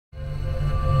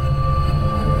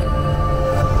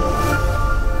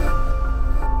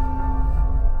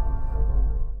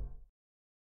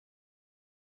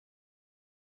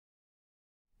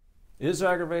Is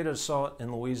aggravated assault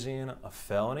in Louisiana a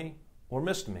felony or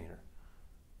misdemeanor?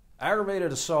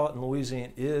 Aggravated assault in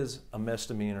Louisiana is a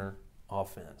misdemeanor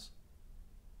offense.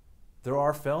 There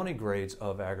are felony grades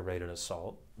of aggravated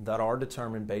assault that are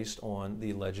determined based on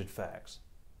the alleged facts.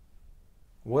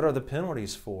 What are the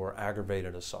penalties for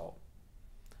aggravated assault?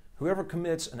 Whoever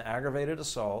commits an aggravated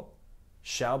assault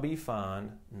shall be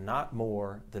fined not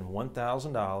more than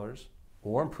 $1,000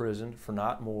 or imprisoned for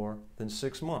not more than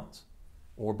 6 months,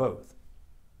 or both.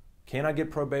 Can I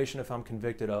get probation if I'm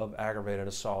convicted of aggravated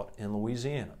assault in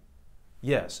Louisiana?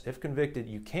 Yes, if convicted,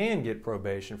 you can get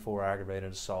probation for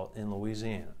aggravated assault in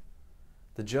Louisiana.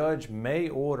 The judge may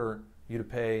order you to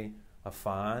pay a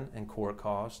fine and court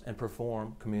costs and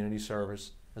perform community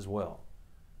service as well.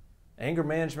 Anger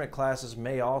management classes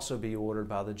may also be ordered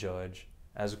by the judge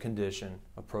as a condition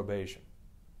of probation.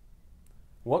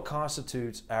 What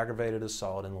constitutes aggravated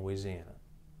assault in Louisiana?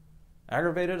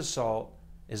 Aggravated assault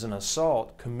is an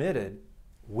assault committed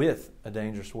with a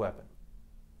dangerous weapon.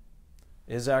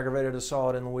 Is aggravated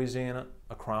assault in Louisiana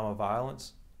a crime of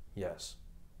violence? Yes.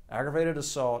 Aggravated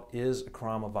assault is a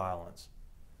crime of violence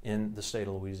in the state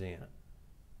of Louisiana.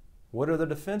 What are the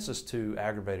defenses to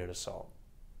aggravated assault?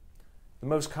 The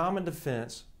most common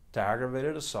defense to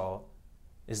aggravated assault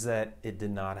is that it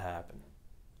did not happen.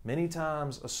 Many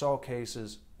times assault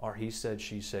cases are he said,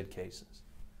 she said cases.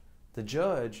 The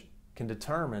judge can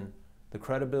determine the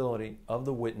credibility of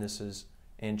the witnesses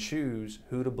and choose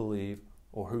who to believe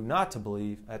or who not to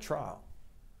believe at trial.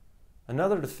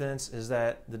 Another defense is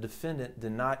that the defendant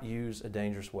did not use a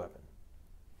dangerous weapon.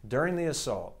 During the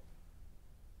assault,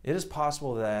 it is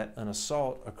possible that an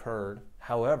assault occurred,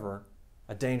 however,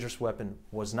 a dangerous weapon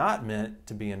was not meant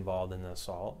to be involved in the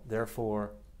assault,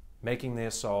 therefore making the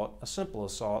assault a simple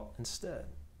assault instead.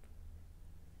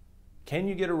 Can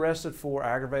you get arrested for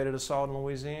aggravated assault in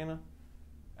Louisiana?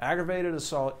 Aggravated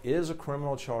assault is a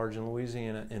criminal charge in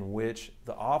Louisiana in which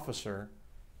the officer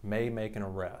may make an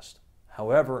arrest.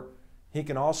 However, he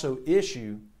can also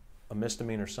issue a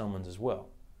misdemeanor summons as well.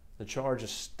 The charge is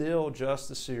still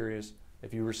just as serious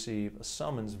if you receive a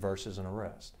summons versus an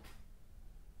arrest.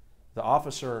 The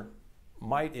officer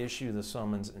might issue the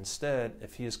summons instead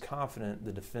if he is confident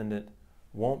the defendant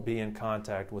won't be in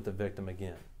contact with the victim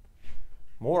again.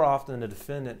 More often, the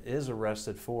defendant is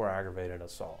arrested for aggravated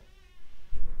assault.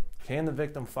 Can the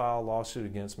victim file a lawsuit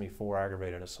against me for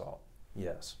aggravated assault?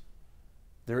 Yes.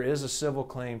 There is a civil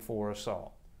claim for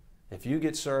assault. If you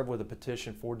get served with a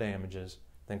petition for damages,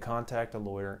 then contact a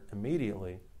lawyer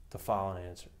immediately to file an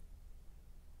answer.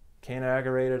 Can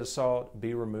aggravated assault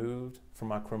be removed from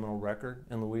my criminal record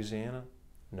in Louisiana?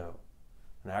 No.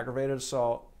 An aggravated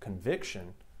assault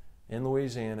conviction in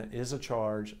Louisiana is a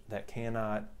charge that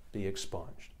cannot be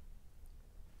expunged.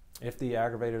 If the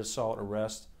aggravated assault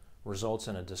arrest results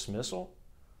in a dismissal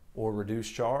or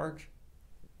reduced charge,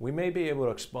 we may be able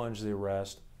to expunge the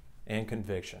arrest and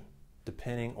conviction,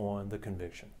 depending on the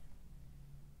conviction.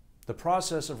 The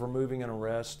process of removing an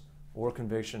arrest or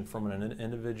conviction from an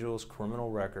individual's criminal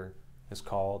record is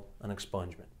called an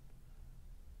expungement.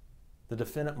 The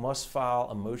defendant must file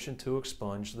a motion to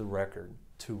expunge the record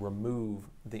to remove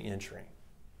the entry.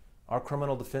 Our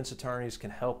criminal defense attorneys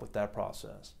can help with that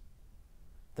process.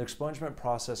 The expungement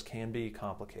process can be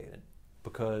complicated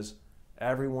because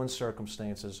everyone's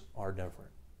circumstances are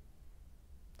different.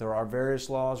 There are various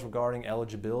laws regarding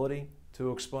eligibility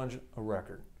to expunge a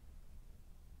record.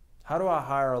 How do I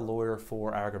hire a lawyer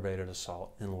for aggravated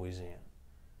assault in Louisiana?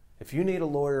 If you need a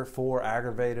lawyer for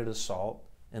aggravated assault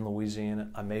in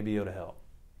Louisiana, I may be able to help.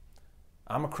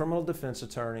 I'm a criminal defense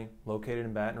attorney located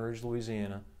in Baton Rouge,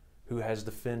 Louisiana, who has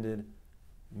defended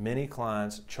many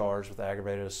clients charged with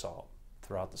aggravated assault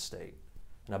throughout the state.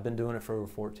 And I've been doing it for over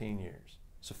 14 years.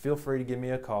 So feel free to give me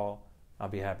a call. I'll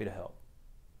be happy to help.